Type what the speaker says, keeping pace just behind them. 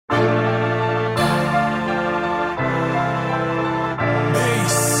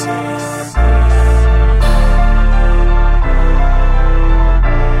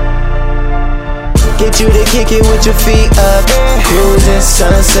Get you to kick it with your feet up. Cruising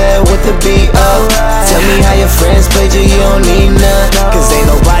sunset with the beat up. Tell me how your friends played you, you don't need none. Cause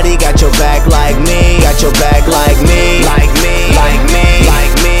ain't nobody got your back like me. Got your back like me. Like me, like me,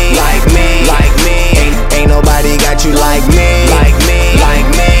 like me, like me, like me. Ain't nobody got you like me. Like me, like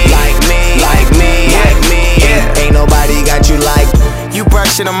me, like me, like me, like me. Ain't nobody got you like me. You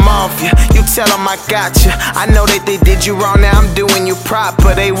brushing them off, you tell them I got you. I know that they did you wrong, now I'm doing you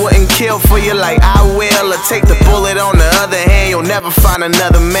proper. They wouldn't kill for you like I will, or take the bullet. On the other hand, you'll never find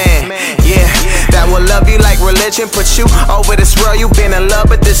another man, yeah, that will love you like religion. Put you over this world, you been in love,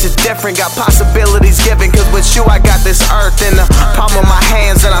 but this is different. Got possibilities given, cause with you I got this earth in the palm of my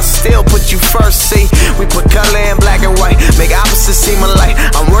hands, and I still put you first. See, we put color in black and white, make opposites seem alike.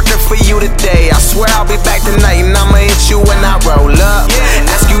 I'm working for you today, I swear I'll be back tonight, and I'ma hit you when I roll up.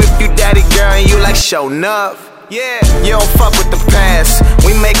 Ask you if you daddy girl, and you like show enough. Yeah, you don't fuck with the past,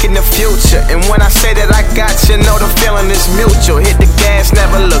 we making the future. And when I say that I got you, know the feeling is mutual. Hit the gas,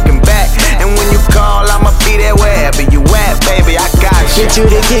 never looking back. And when you call, I'ma be there wherever you at, baby, I got you. Get you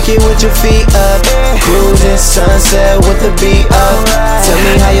to kick it with your feet up. Cruising sunset with the beat up. Tell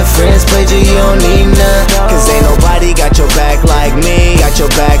me how your friends played you, you don't need none. Cause ain't nobody got your back like me. Got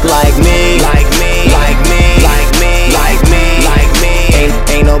your back like me. Like me, like me, like me, like me, like me.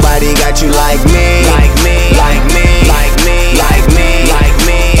 Ain't nobody got you like me. Like me, like me, like me, like me, like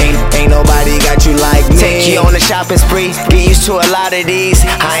me. Ain't nobody got you like me. Take you on a shopping spree, get used to a lot of these.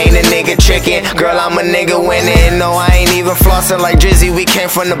 I ain't a nigga tricking, girl, I'm a nigga winning. No, I ain't even flossing like Drizzy. We came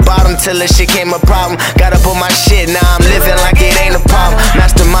from the bottom till this shit came a problem. Got up on my shit, now I'm living like it ain't a problem.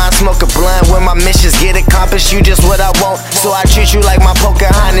 Mastermind, smoke a blunt when my missions get accomplished. You just what I want, so I treat you like my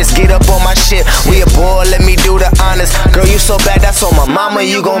Pocahontas. Get up on my shit, we aboard, let me do the honors. Girl, you so bad, that's on my mama,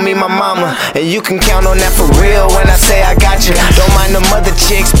 you gon' meet my mama. And you can count on that for real when I say I got you. Don't mind them other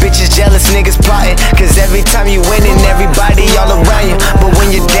chicks, bitches jealous, niggas plotting. Cause every time you winning, everybody all around you. But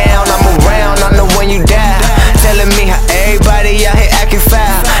when you're down, I'm around, I know when you die. Telling me how everybody out here acting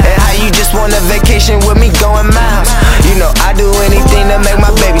foul, and how you just want a vacation with me going miles. You know I do anything to make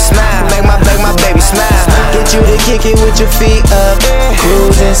my baby smile. Make my baby smile. Get you to kick it with your feet up.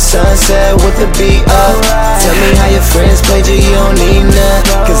 Cruising sunset with the beat up. Tell me how your friends played you, you don't need none.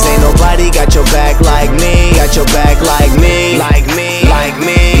 Cause ain't nobody got your back like me. Got your back like me. Like me, like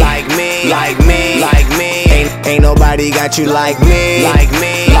me, like me, like me, like me. Ain't nobody got you like me. Like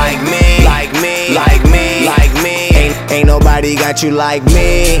me, like me, like me, like me, like me. Ain't nobody got you like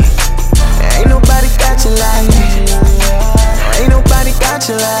me. Ain't nobody got you like me. Ain't nobody got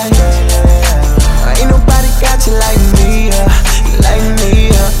you like me. Ain't nobody got you like me, like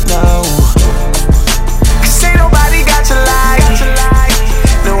me, no. Cause ain't nobody got you like.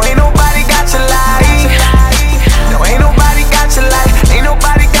 No, ain't nobody got you like. No, ain't nobody got you like. Ain't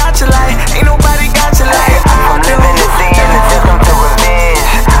nobody got you like. Ain't nobody got you like. I'm living this thing in the system to revenge.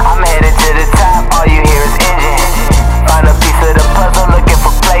 I'm headed to the top, all you hear is engine. Find a piece of the puzzle, looking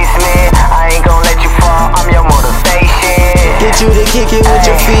for placement. I ain't gon' let you fall, I'm your motivation. Get you to kick it with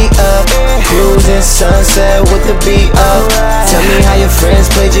your feet up. Cruising sunset with the beat up. Tell me how your friends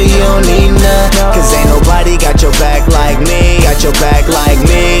played you, you don't need none. Cause ain't nobody got your back like me. Got your back like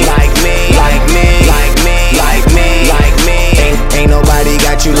me. Like me, like me, like me, like me, like me. Ain't nobody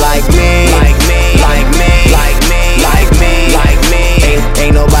got you like me. Like me, like me, like me, like me, like me.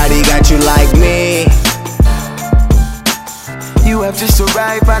 Ain't nobody got you like me. You have just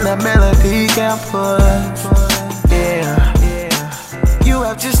arrived on the melody campus. Yeah. You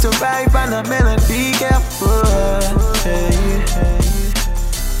have just arrived on the melody campus.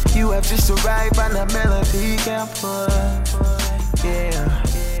 You have just arrived on the melody campus. Yeah.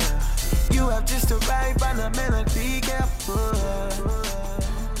 You have just arrived on the melody campus.